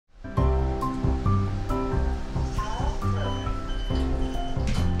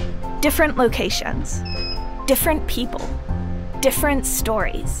Different locations, different people, different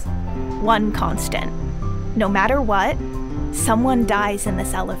stories. One constant. No matter what, someone dies in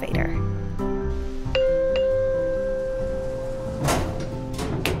this elevator.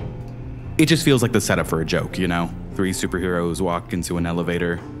 It just feels like the setup for a joke, you know? 3 superheroes walk into an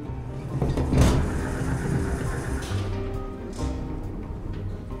elevator.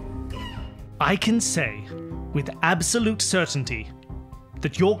 I can say, with absolute certainty,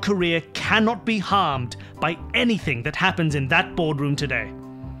 that your career cannot be harmed by anything that happens in that boardroom today.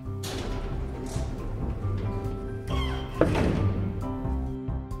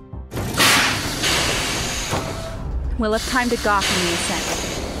 We'll have time to gawk in the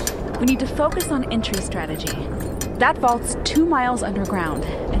ascent. We need to focus on entry strategy. That vault's 2 miles underground,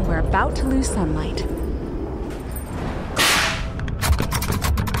 and we're about to lose sunlight.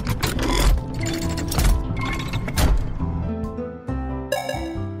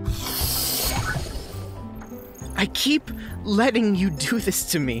 I keep letting you do this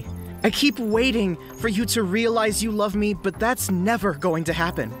to me. I keep waiting for you to realize you love me, but that's never going to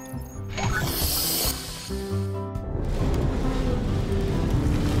happen.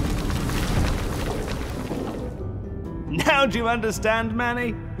 Now do you understand,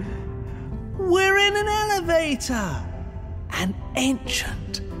 Manny? We're in an elevator. An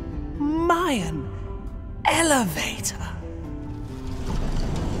ancient Mayan elevator.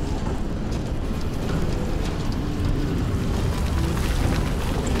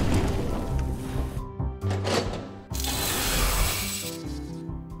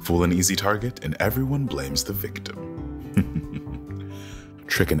 Fool an easy target and everyone blames the victim.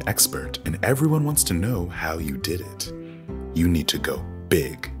 Trick an expert and everyone wants to know how you did it. You need to go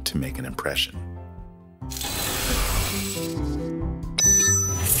big to make an impression.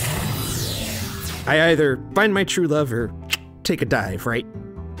 I either find my true love or take a dive, right?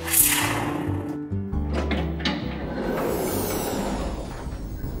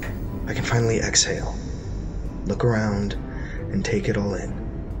 I can finally exhale, look around, and take it all in.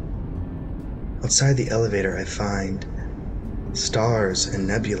 Outside the elevator, I find stars and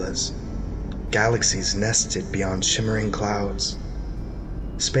nebulas, galaxies nested beyond shimmering clouds.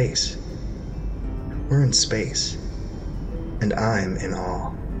 Space. We're in space, and I'm in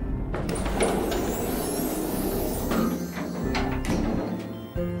awe.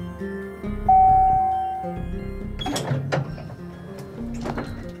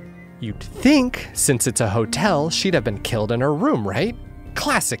 You'd think, since it's a hotel, she'd have been killed in her room, right?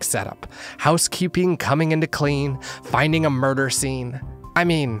 Classic setup. Housekeeping coming in to clean, finding a murder scene. I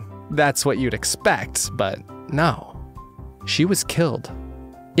mean, that's what you'd expect, but no. She was killed.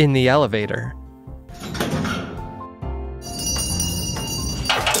 In the elevator.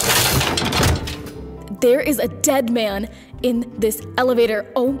 There is a dead man in this elevator.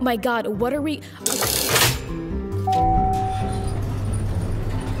 Oh my god, what are we...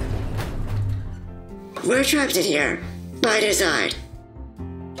 We're trapped in here, by design.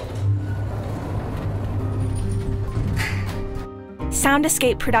 Sound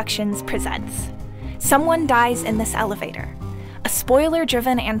Escape Productions presents Someone Dies in This Elevator, a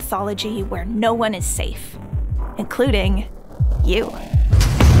spoiler-driven anthology where no one is safe, including you.